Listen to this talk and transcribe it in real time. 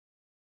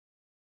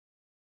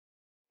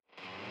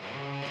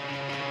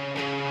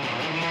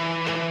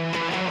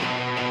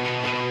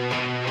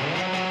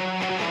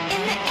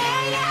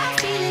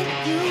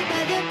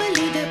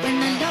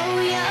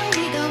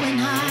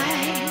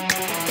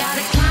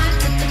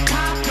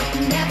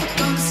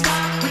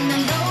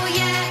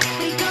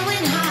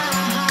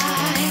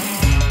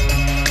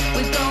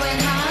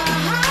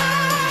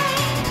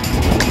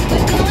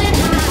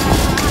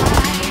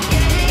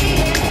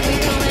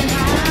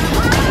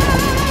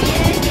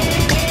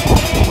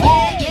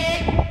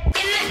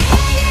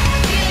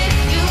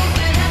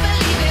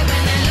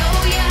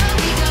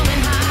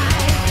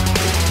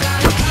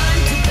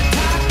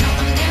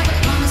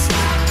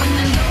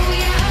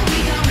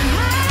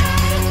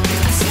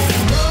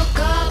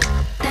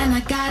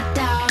I got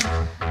down.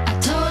 I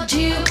told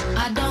you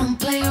I don't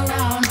play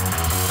around.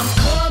 I'm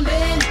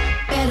coming,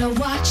 better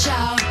watch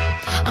out.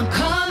 I'm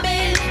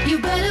coming, you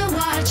better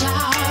watch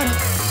out.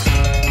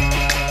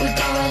 We're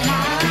going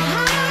high,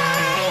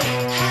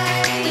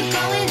 we're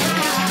going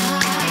high,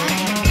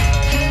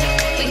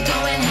 we're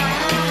going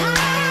high.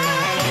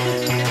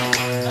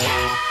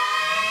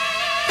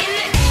 In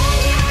the air,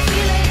 yeah, I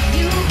feel it.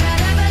 You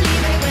better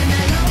believe it. When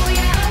I know,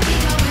 yeah, we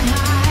going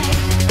high.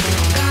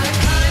 Gotta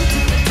climb to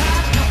the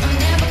top. No, I'm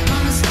never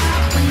gonna stop.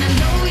 When I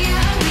know,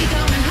 yeah, we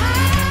going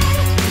high.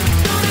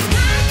 Gonna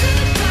climb to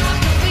the top.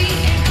 No, we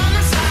ain't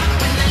gonna stop.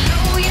 When I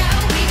know, yeah,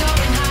 we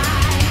going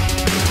high.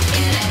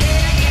 In the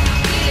air, yeah, I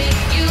feel it.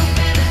 You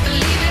better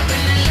believe it.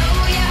 When I know,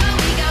 yeah,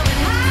 we going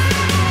high.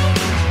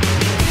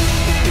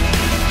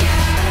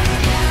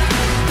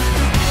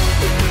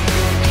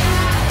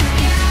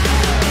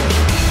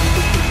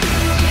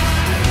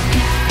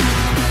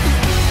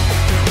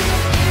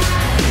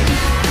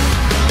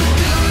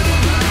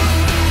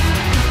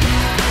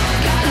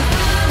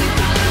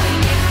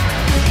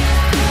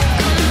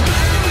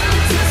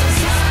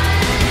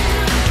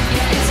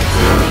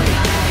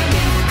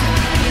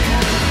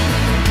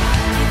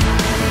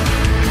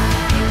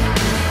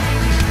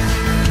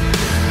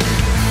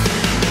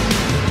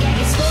 Yeah,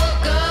 you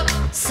spoke up,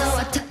 so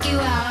I took you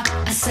out.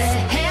 I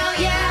said, hell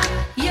yeah,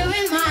 you're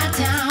in my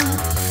town.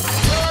 I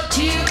told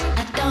you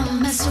I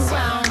don't mess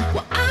around.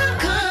 Well, I'm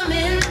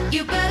coming,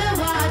 you better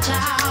watch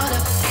out.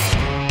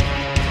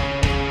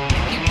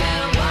 You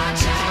better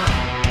watch out.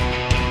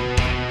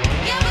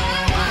 You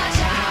better watch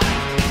out.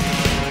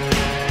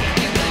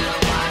 You better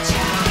watch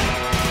out.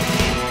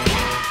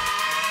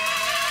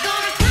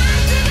 Gonna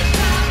climb to the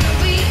top, but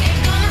we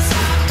ain't gonna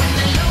stop. When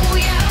I know,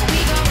 yeah, we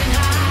going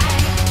high.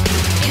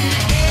 In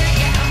the air,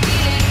 yeah, I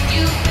feel it.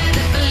 You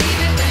better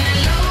believe it. When I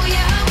know,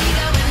 yeah, we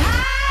going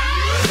high.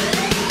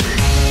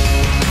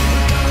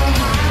 We're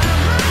going high.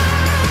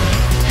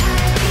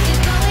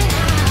 We're going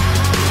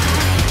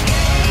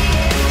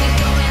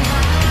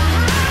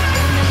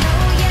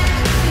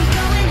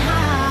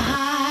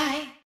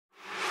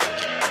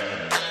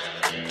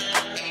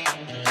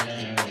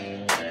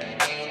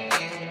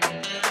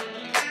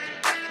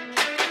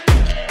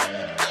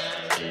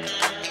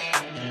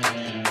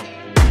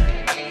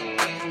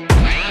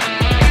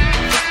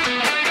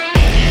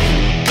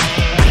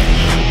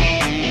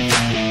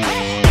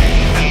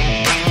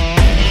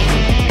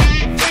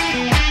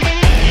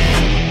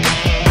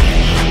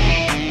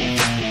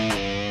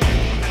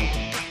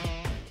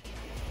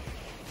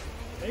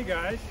Hey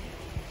guys,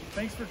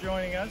 thanks for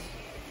joining us.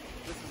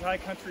 This is High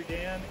Country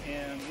Dan,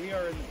 and we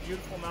are in the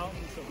beautiful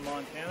mountains of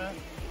Montana.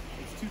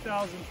 It's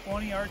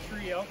 2020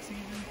 archery elk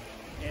season,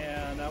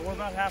 and we're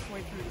about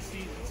halfway through the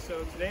season.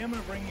 So today I'm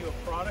going to bring you a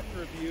product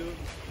review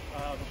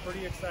of a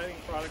pretty exciting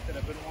product that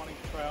I've been wanting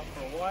to try out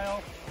for a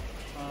while.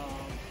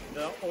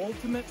 The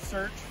ultimate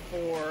search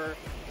for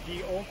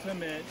the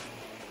ultimate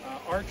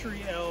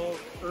archery elk,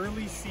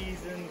 early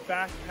season,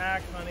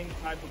 backpack hunting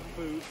type of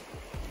boot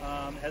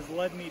has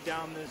led me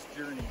down this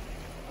journey.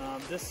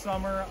 This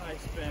summer I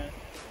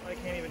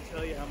can't even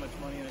tell you how much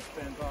money I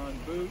spent on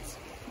boots,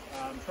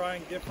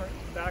 trying different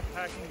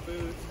backpacking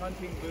boots,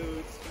 hunting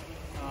boots,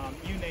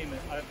 you name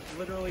it. I've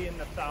literally in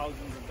the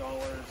thousands of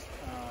dollars,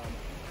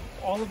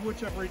 all of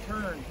which I've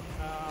returned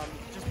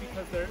just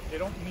because they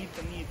don't meet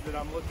the needs that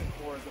I'm looking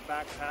for as a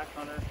backpack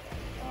hunter,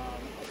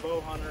 a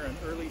bow hunter, an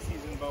early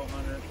season bow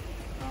hunter,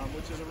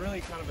 which is a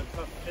really kind of a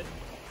tough fit.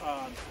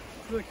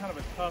 It's really kind of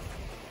a tough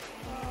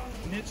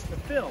niche to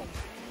fill.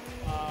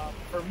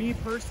 For me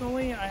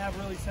personally, I have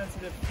really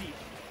sensitive feet,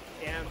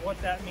 and what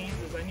that means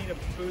is I need a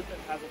boot that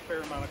has a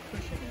fair amount of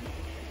cushion in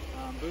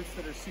it. Boots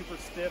that are super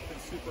stiff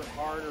and super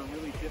hard are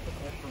really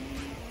difficult for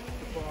me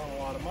to put on a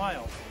lot of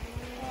miles.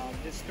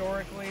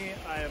 Historically,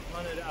 I have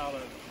hunted out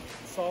of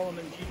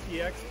Salomon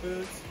GTX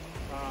boots.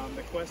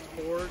 The Quest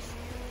 4s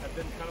have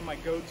been kind of my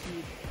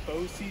go-to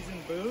bow season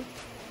boot.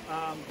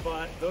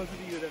 But those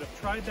of you that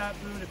have tried that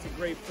boot, it's a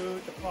great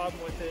boot. The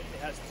problem with it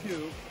has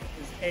two,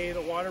 is A,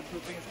 the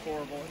waterproofing is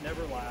horrible, it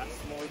never lasts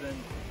more than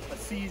a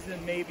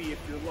season, maybe if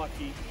you're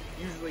lucky,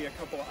 usually a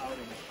couple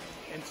outings.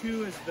 And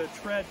two is the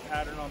tread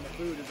pattern on the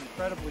boot is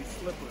incredibly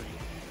slippery.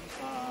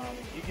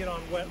 You get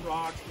on wet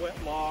rocks, wet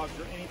logs,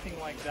 or anything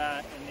like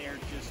that, and they're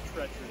just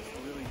treacherous,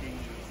 really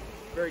dangerous.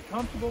 Very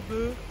comfortable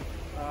boot,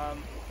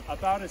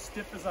 about as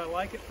stiff as I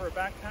like it for a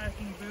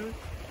backpacking boot,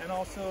 and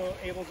also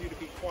enables you to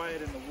be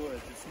quiet in the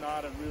woods. It's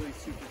not a really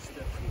super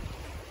stiff boot.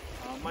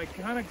 My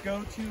kind of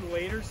go-to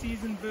later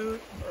season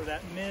boot, or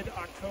that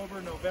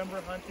mid-October,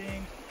 November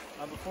hunting,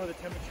 before the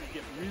temperatures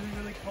get really,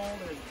 really cold,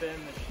 has been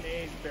the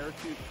Schnee's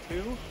Beartooth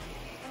 2.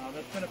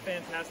 That's been a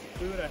fantastic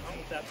boot. I hunt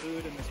with that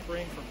boot in the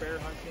spring for bear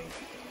hunting,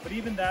 but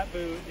even that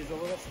boot is a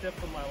little stiff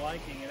for my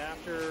liking, and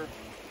after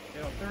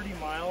 30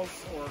 miles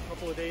or a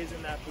couple of days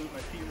in that boot, my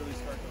feet really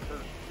start to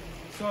hurt.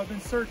 So I've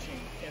been searching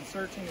and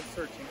searching and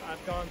searching.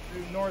 I've gone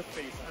through North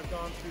Face, I've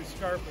gone through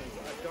Scarpas,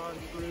 I've gone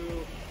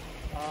through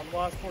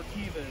Las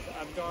Sportivas,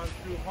 I've gone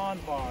through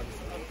Hanbogs,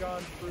 I've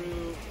gone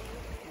through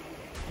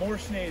more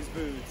Schnee's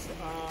boots,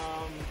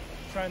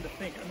 trying to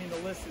think. I mean,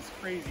 the list is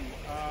crazy.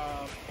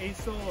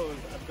 A-Solos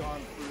I've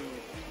gone through.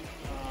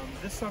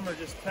 This summer,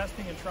 just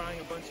testing and trying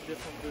a bunch of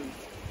different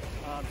boots.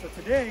 So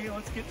today,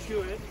 let's get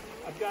to it.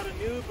 I've got a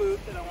new boot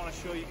that I want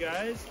to show you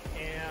guys,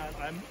 and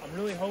I'm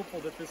really hopeful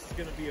that this is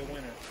going to be a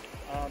winner.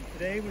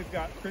 Today we've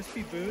got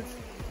Crispi boots,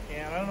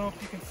 and I don't know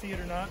if you can see it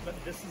or not, but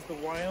this is the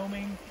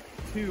Wyoming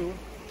II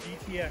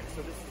GTX.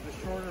 So this is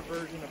the shorter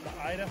version of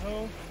the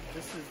Idaho.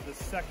 This is the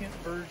second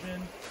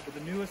version, or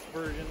the newest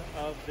version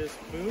of this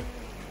boot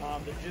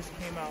that just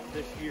came out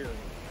this year.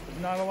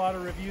 There's not a lot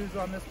of reviews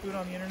on this boot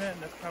on the internet,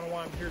 and that's kind of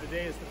why I'm here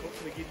today, is to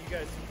hopefully give you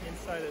guys some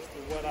insight as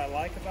to what I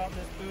like about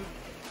this boot.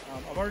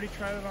 I've already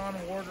tried it on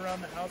and wore it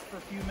around the house for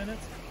a few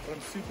minutes, but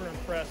I'm super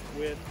impressed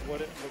with what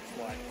it looks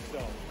like.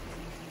 So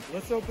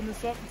let's open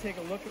this up and take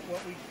a look at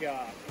what we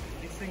got.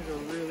 These things are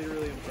really,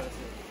 really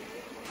impressive.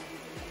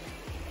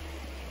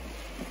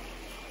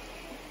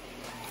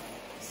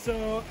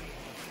 So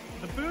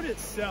the boot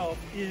itself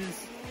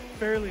is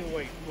fairly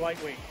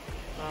lightweight.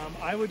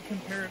 I would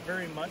compare it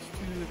very much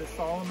to the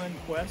Salomon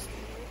Quest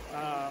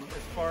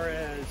as far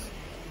as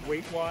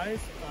weight-wise.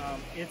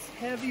 It's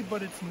heavy,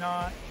 but it's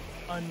not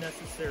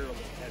unnecessarily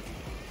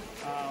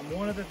heavy.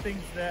 One of the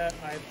things that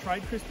I've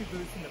tried Crispi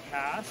boots in the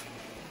past,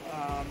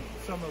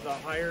 some of the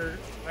higher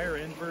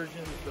end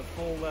versions, the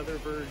full leather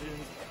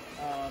versions,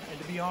 and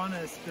to be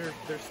honest,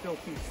 they're still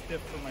too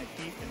stiff for my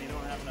feet, and they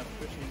don't have enough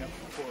cushioning up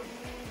support.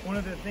 One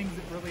of the things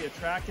that really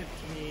attracted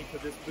me to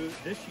this boot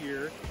this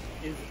year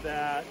is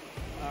that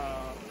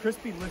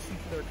Crispi listened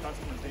to their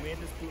customers. They made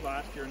this boot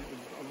last year and it was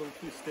a little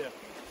too stiff.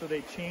 So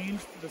they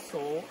changed the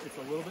sole. It's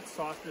a little bit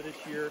softer this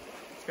year.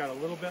 It's got a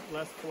little bit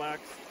less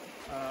flex,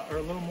 or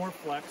a little more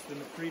flex than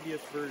the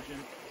previous version.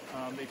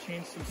 They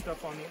changed some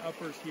stuff on the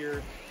uppers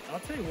here. I'll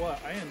tell you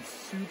what, I am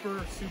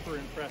super, super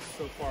impressed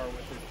so far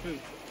with this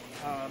boot.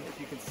 If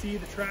you can see,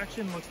 the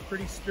traction looks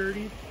pretty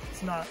sturdy.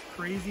 It's not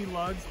crazy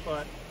lugs,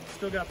 but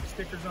still got the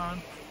stickers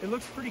on. It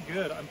looks pretty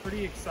good. I'm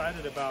pretty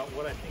excited about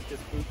what I think this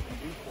boot can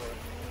do for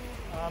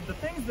us. The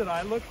things that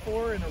I look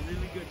for in a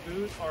really good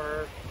boot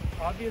are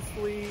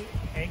obviously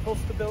ankle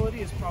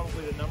stability is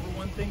probably the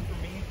 #1 thing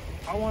for me.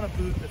 I want a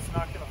boot that's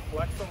not going to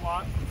flex a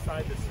lot from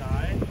side to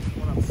side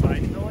when I'm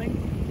side milling,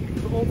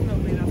 because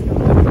ultimately that's going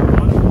to lift a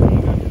lot of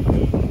fatigue on your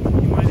feet.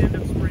 You might end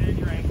up spraining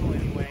your ankle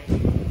anyway,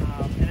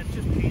 and it's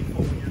just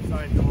painful when you're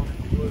side milling in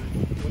the woods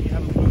when you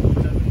have a boot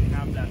that doesn't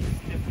have that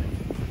stiffness.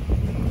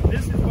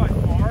 This is by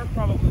far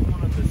probably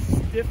one of the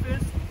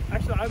stiffest.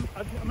 Actually, I'm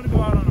going to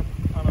go out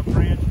on a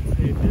branch and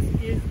say this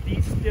is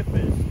the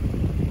stiffest.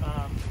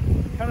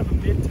 Kind of a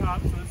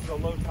mid-top, so this is a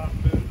low-top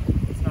boot.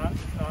 It's not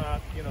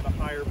you know, the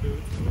higher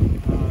boots.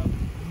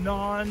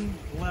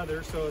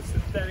 Non-leather, so a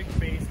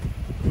synthetic-based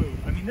boot.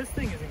 I mean, this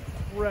thing is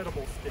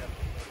incredible stiff.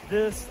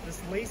 This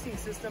lacing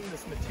system,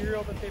 this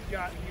material that they've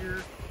got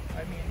here,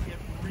 I mean, it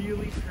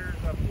really pairs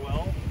up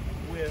well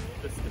with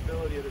the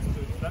stability of this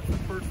boot. So that's the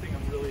first thing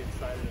I'm really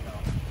excited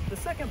about. The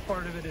second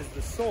part of it is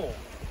the sole.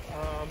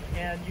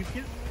 And you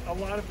get a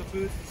lot of the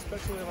boots,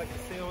 especially like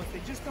the Sailors,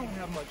 they just don't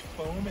have much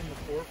foam in the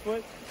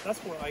forefoot. That's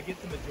where I get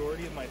the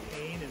majority of my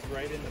pain, is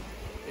right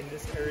in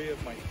this area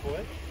of my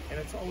foot, and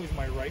it's always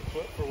my right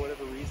foot for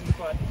whatever reason.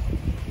 But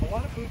a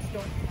lot of boots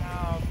don't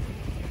have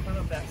kind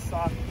of that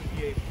soft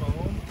EVA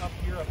foam up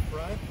here up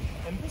front.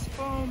 And this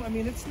foam, I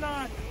mean, it's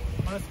not,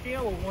 on a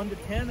scale of 1 to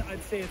 10,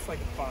 I'd say it's like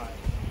a 5.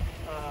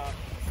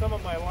 Some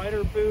of my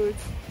lighter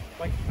boots,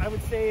 like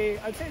I'd say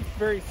it's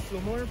very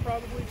similar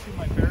probably to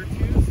my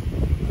Beartooths,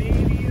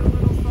 maybe a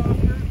little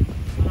softer,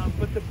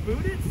 but the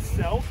boot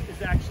itself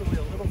is actually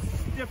a little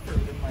stiffer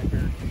than my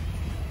Beartooth.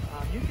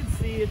 You can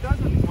see it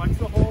doesn't flex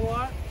a whole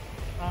lot,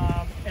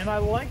 and I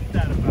like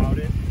that about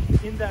it,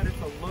 in that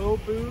it's a low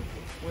boot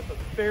with a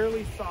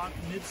fairly soft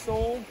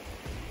midsole,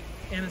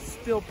 and it's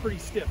still pretty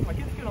stiff. Like,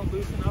 it's going to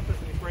loosen up as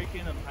we break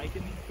in and hike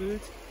in these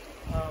boots,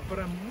 but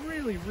I'm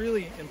really,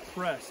 really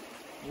impressed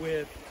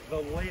with the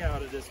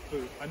layout of this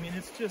boot. I mean,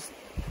 it's just,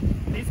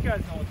 these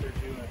guys know what they're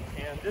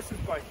doing, and this is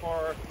by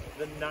far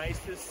the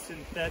nicest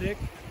synthetic,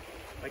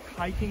 like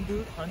hiking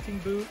boot, hunting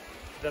boot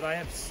that I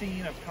have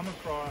seen, I've come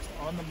across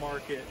on the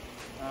market.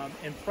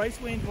 And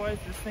price range wise,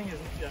 this thing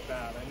isn't that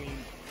bad. I mean,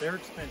 they're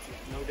expensive,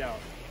 no doubt,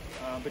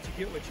 but you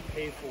get what you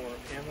pay for.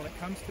 And when it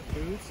comes to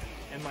boots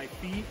and my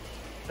feet,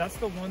 that's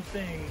the one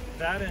thing,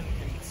 that and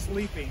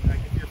sleeping, like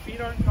if your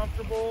feet aren't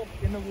comfortable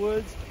in the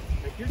woods,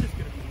 like, you're just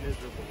going to be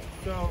miserable.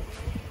 So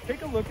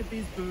take a look at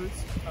these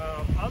boots.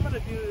 I'm going to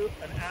do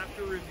an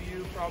after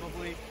review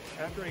probably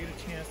after I get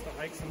a chance to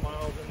hike some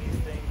miles in these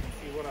things and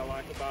see what I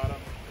like about them.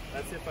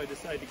 That's if I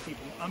decide to keep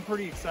them. I'm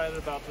pretty excited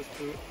about this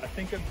boot. I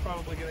think I'm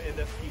probably going to end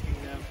up keeping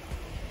them.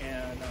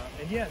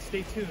 And yeah,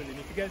 stay tuned. And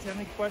if you guys have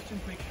any questions,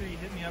 make sure you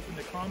hit me up in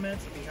the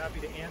comments. I'd be happy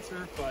to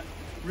answer, but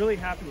really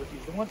happy with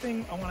these. The one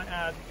thing I want to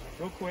add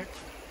real quick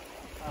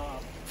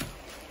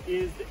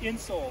is the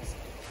insoles.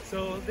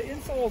 So the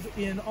insoles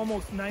in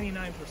almost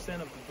 99%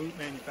 of the boot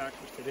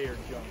manufacturers today are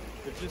junk.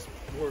 They're just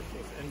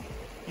worthless. And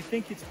you'd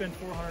think you'd spend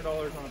 $400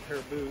 on a pair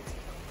of boots,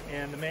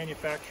 and the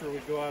manufacturer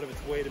would go out of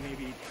its way to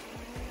maybe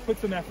put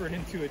some effort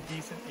into a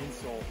decent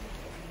insole.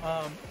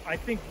 I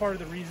think part of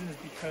the reason is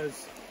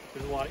because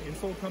there's a lot of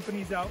insole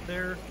companies out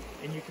there,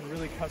 and you can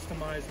really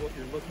customize what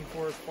you're looking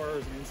for as far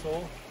as an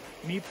insole.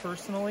 Me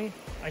personally,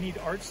 I need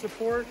arch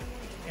support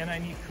and I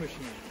need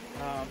cushioning,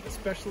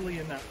 especially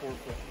in that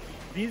forefoot.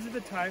 These are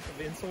the type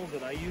of insoles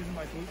that I use in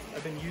my boots.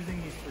 I've been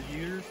using these for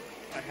years.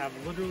 I have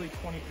literally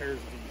 20 pairs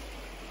of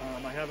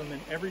these. I have them in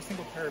every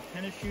single pair of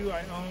tennis shoe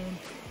I own,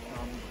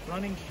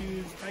 running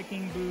shoes,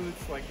 hiking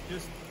boots, like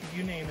just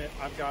you name it,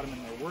 I've got them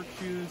in my work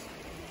shoes.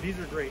 These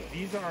are great.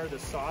 These are the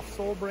Soft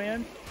Sole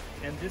brand,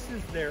 and this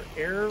is their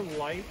Air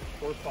Light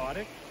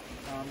Orthotic.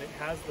 It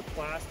has the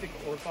plastic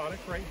orthotic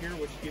right here,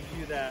 which gives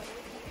you that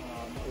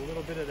a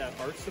little bit of that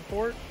arch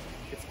support.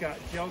 It's got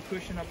gel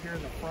cushion up here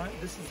in the front.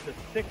 This is the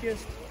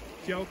thickest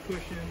gel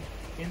cushion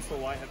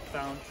insole I have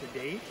found to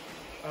date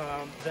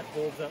that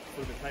holds up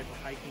for the type of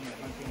hiking and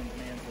hunting and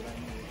demands that I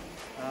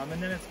need.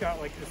 And then it's got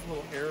like this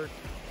little air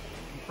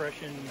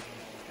compression,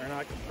 or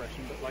not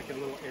compression, but like a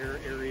little air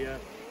area,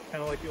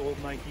 kind of like the old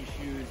Nike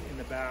shoes in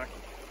the back,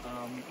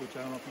 which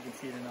I don't know if you can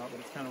see it or not, but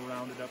it's kind of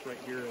rounded up right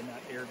here, and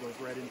that air goes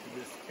right into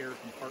this air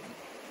compartment.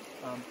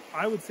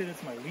 I would say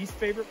that's my least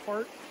favorite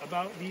part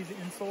about these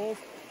insoles.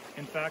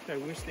 In fact, I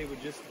wish they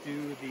would just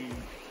do the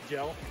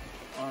gel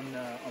on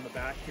the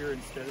back here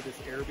instead of this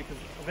air, because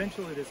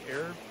eventually this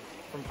air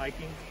from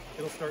hiking,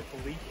 it'll start to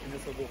leak and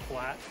this will go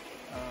flat,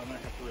 and I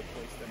have to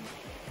replace them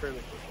fairly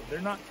quickly.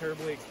 They're not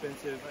terribly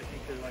expensive. I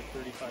think they're like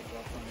 35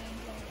 bucks on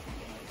Amazon or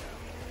something like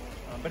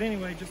that. But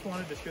anyway, just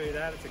wanted to show you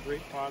that. It's a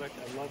great product.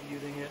 I love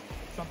using it.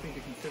 Something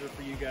to consider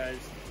for you guys.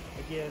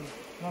 Again,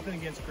 nothing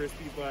against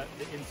Crispi, but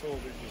the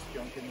insoles are just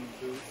junk in these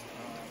boots.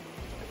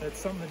 If that's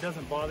something that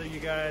doesn't bother you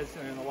guys,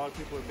 and a lot of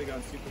people are big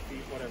on super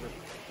feet, whatever,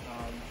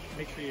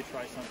 make sure you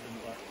try something.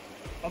 But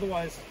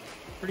otherwise,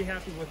 pretty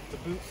happy with the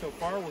boot so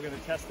far. We're going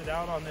to test it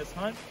out on this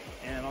hunt,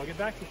 and I'll get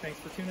back to you. Thanks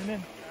for tuning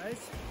in, guys.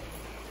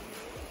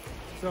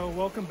 So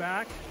welcome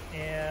back,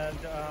 and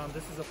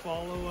this is a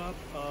follow-up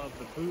of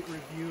the boot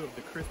review of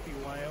the Crispi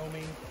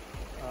Wyoming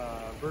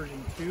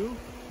version 2.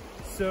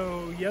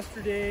 So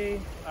yesterday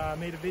I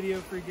made a video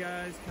for you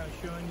guys kind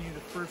of showing you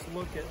the first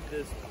look at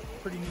this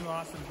pretty new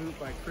awesome boot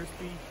by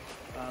Crispi.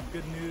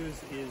 Good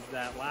news is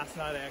that last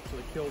night I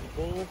actually killed a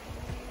bull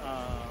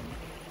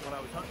when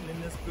I was hunting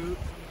in this boot,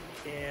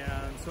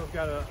 and so I've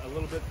got a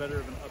little bit better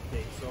of an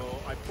update. So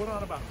I put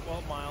on about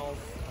 12 miles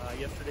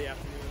yesterday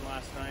afternoon,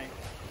 last night.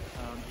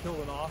 Killed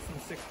an awesome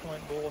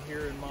 6-point bull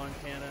here in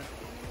Montana,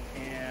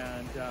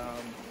 and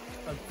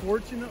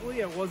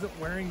unfortunately I wasn't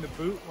wearing the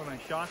boot when I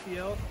shot the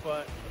elk,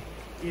 but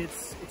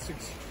it's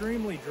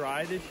extremely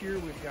dry this year.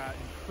 We've got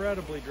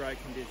incredibly dry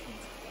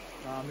conditions.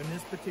 In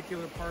this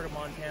particular part of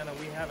Montana,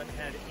 we haven't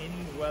had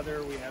any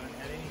weather, we haven't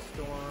had any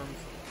storms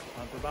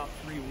for about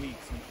 3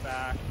 weeks. In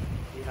fact,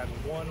 we had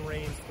one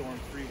rainstorm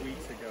 3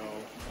 weeks ago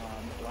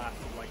that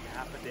lasted like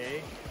half a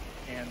day,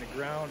 and the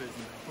ground is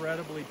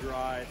incredibly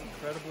dry, it's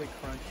incredibly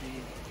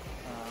crunchy.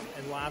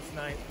 And last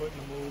night, putting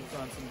the moves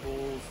on some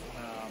bulls,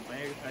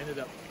 I ended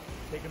up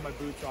taking my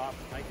boots off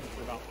and hiking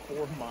for about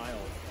 4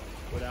 miles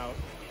without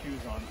shoes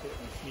on, putting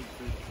a sneak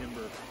through the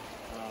timber.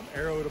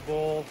 Arrowed a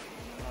bull,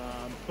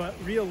 but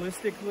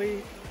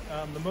realistically,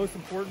 the most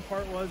important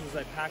part is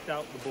I packed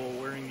out the bull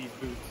wearing these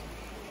boots,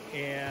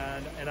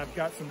 and I've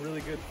got some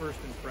really good first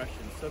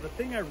impressions. So the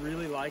thing I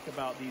really like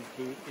about these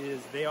boots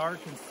is they are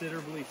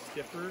considerably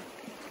stiffer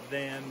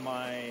than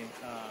my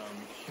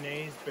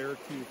Schnee's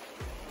Beartooth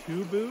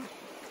 2 boot,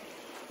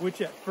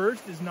 which at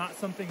first is not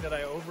something that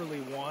I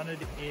overly wanted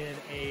in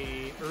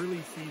a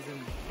early season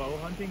bow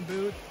hunting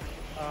boot,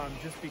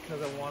 just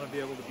because I want to be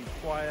able to be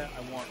quiet,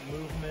 I want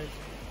movement.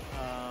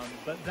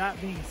 But that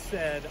being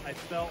said, I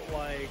felt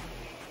like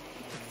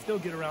I could still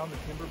get around the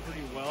timber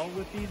pretty well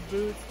with these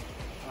boots.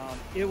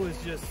 It was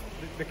just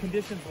the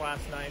conditions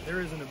last night.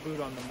 There isn't a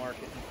boot on the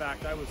market. In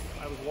fact, I was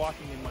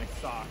walking in my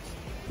socks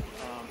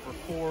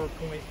for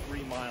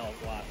 4.3 miles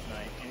last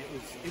night, and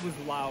it was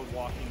loud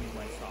walking in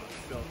my socks.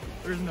 So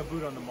there isn't a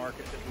boot on the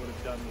market that would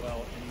have done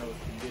well in those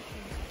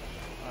conditions.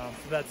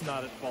 So that's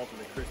not at fault of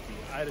the Crispi.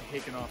 I'd have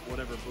taken off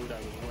whatever boot I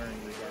was wearing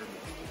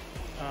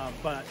regardless.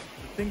 But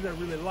the things I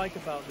really like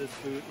about this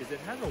boot is it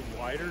has a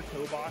wider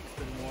toe box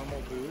than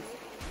normal boots.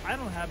 I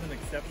don't have an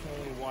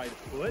exceptionally wide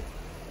foot.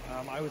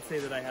 I would say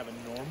that I have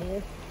a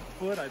normal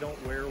foot. I don't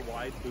wear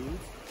wide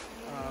boots,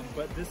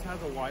 but this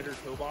has a wider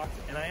toe box,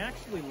 and I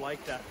actually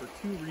like that for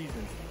 2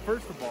 reasons.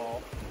 First of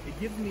all, it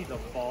gives me the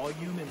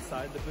volume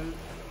inside the boot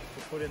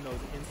to put in those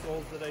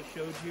insoles that I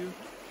showed you,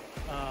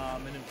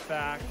 and in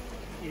fact,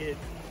 it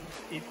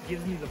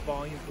gives me the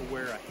volume to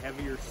wear a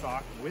heavier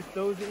sock with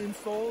those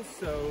insoles,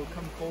 so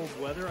come cold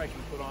weather I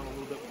can put on a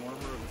little bit warmer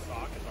of a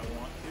sock if I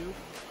want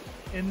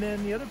to. And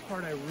then the other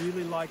part I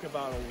really like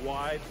about a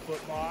wide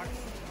foot box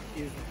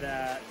is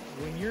that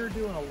when you're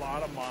doing a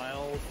lot of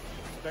miles,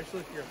 especially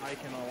if you're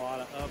hiking a lot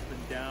of up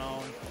and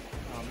down,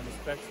 and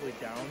especially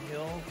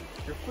downhill,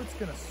 your foot's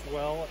going to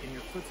swell and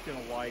your foot's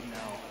going to widen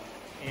out.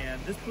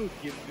 And this boot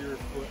gives your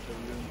foot the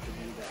room to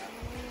do that.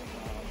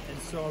 And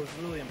so I was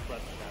really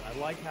impressed with that. I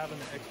like having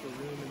the extra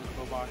room in the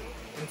toe box.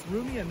 And it's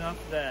roomy enough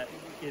that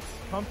it's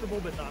comfortable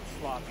but not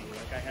sloppy.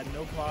 Like I had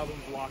no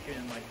problems locking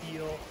in my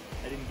heel.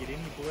 I didn't get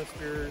any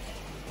blisters.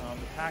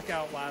 The pack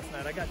out last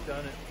night, I got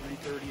done at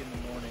 3:30 in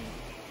the morning,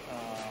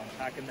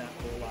 packing that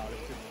bull out.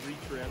 It took 3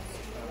 trips.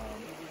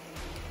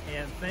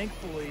 And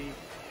thankfully,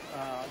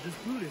 this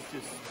boot is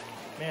just,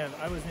 man,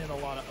 I was in a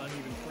lot of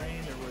uneven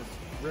terrain. There was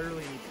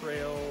rarely any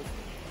trails.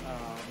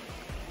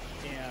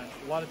 And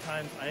a lot of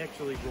times I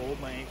actually rolled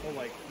my ankle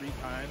like 3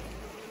 times.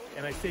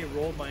 And I say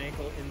rolled my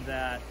ankle in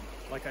that,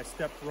 like I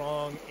stepped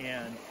wrong,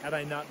 and had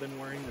I not been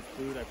wearing this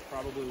boot, I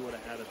probably would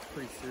have had a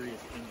pretty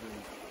serious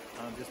injury,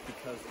 just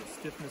because the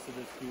stiffness of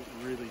this boot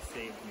really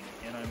saved me.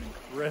 And I'm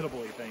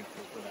incredibly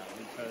thankful for that,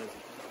 because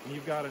when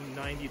you've got a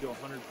 90 to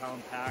 100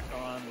 pound pack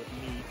on with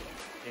meat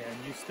and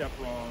you step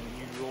wrong and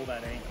you roll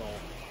that ankle,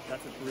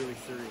 that's a really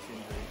serious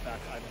injury. In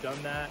fact, I've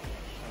done that.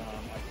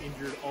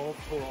 I've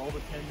tore all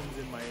the tendons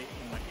in my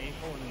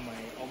ankle and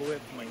all the way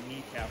up to my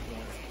kneecap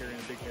once, carrying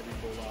a big heavy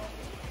bull out.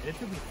 And it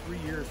took me 3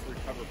 years to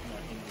recover from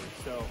that injury.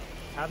 So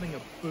having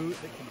a boot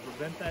that can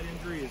prevent that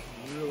injury is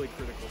really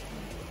critical to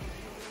me.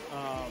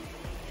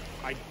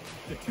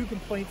 The 2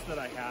 complaints that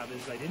I have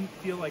is I didn't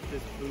feel like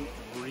this boot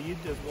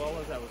breathed as well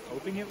as I was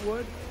hoping it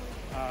would.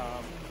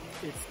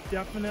 It's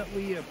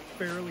definitely a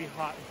fairly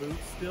hot boot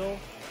still,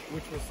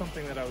 which was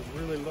something that I was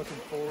really looking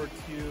forward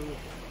to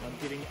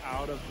getting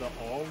out of the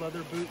all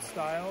leather boot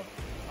style.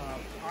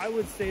 I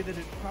would say that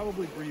it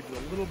probably breathes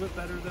a little bit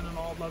better than an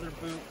all leather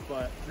boot,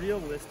 but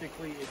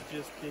realistically it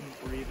just didn't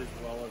breathe as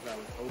well as I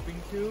was hoping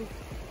to.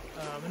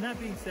 And that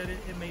being said,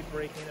 it may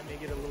break in, it may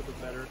get a little bit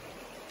better.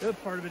 The other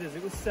part of it is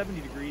it was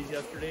 70 degrees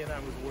yesterday and I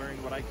was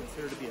wearing what I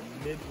consider to be a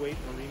mid-weight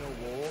merino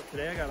wool.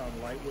 Today I got on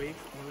lightweight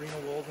merino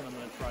wools and I'm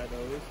going to try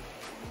those.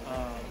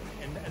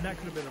 And that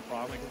could have been a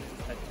problem because I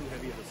just had too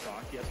heavy of a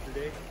sock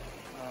yesterday.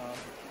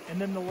 And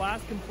then the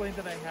last complaint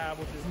that I have,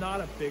 which is not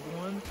a big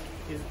one,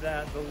 is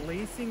that the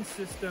lacing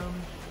system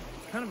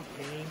is kind of a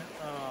pain.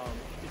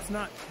 It's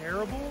not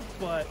terrible,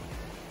 but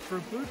for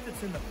a boot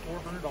that's in the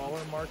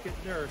 $400 market,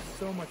 there are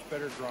so much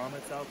better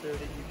grommets out there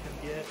that you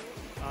can get.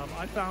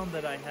 I found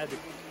that I had to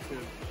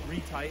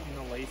retighten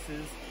the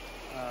laces.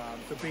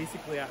 So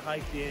basically I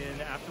hiked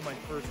in after my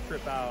first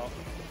trip out.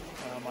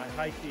 I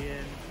hiked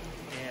in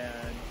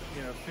and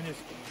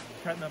finished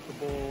cutting up the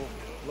bull,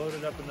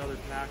 loaded up another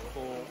pack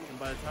full, and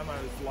by the time I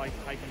was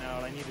hiking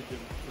out, I needed to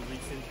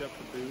re-cinch up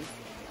the boot,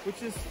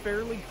 which is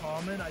fairly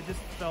common. I just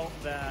felt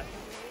that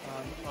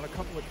on a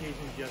couple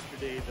occasions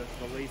yesterday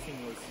the lacing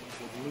was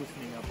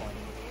loosening up on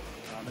me,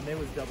 and they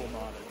was double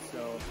knotted.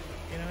 So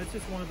it's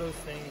just one of those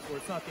things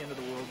where it's not the end of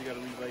the world. You got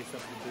to relace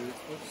up your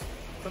boots, which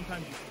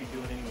sometimes you should be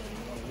doing anyway.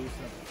 You want to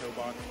loosen up the toe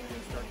box if you're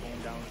going to start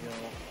going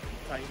downhill,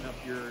 tighten up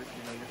your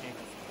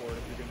ankle support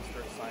if you're going to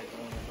start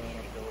cycling or going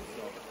uphill.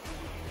 So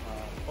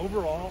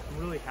overall, I'm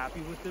really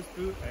happy with this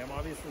boot. I am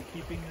obviously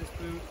keeping this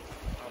boot.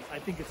 I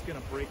think it's going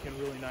to break in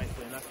really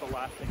nicely, and that's the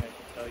last thing I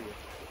can tell you.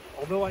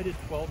 Although I did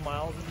 12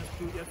 miles in this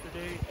boot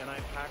yesterday and I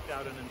packed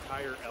out an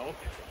entire elk,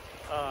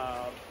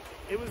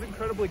 it was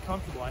incredibly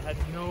comfortable. I had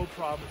no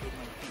problems with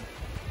my feet.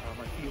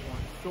 My feet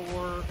weren't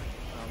sore.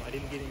 I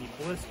didn't get any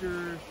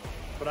blisters.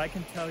 But I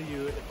can tell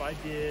you, if I'd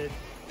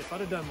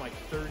have done like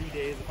 30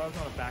 days, if I was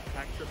on a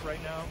backpack trip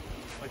right now,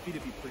 my feet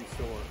would be pretty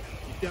sore.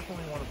 You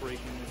definitely want to break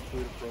in this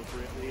boot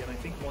appropriately, and I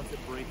think once it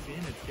breaks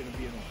in, it's going to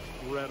be an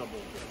incredible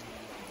boot.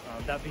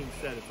 That being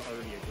said, it's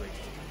already a great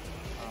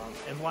boot.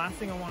 And last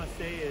thing I want to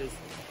say is,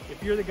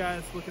 if you're the guy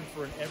that's looking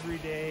for an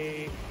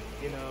everyday,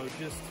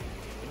 just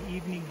an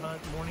evening hunt,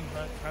 morning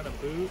hunt kind of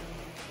boot,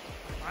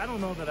 I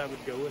don't know that I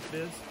would go with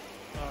this.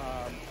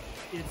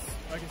 It's,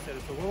 like I said,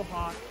 it's a little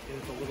hot and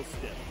it's a little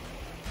stiff.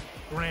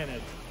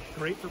 Granted,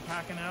 great for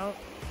packing out.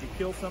 If you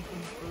kill something,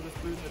 throw this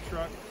boot in the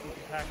truck, you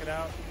can pack it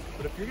out.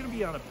 But if you're going to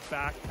be on a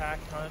backpack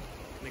hunt,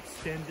 an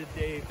extended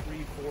day,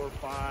 3, 4,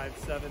 5,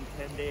 7,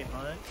 10-day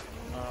hunt,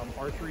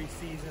 archery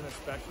season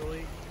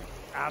especially,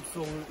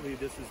 absolutely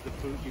this is the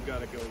boot you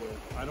got to go with.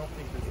 I don't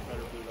think there's a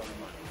better boot on the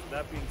market.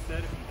 That being said,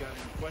 if you've got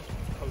any questions,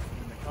 post them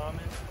in the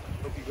comments.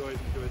 Hope you guys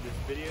enjoyed this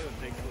video, and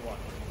thanks for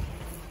watching.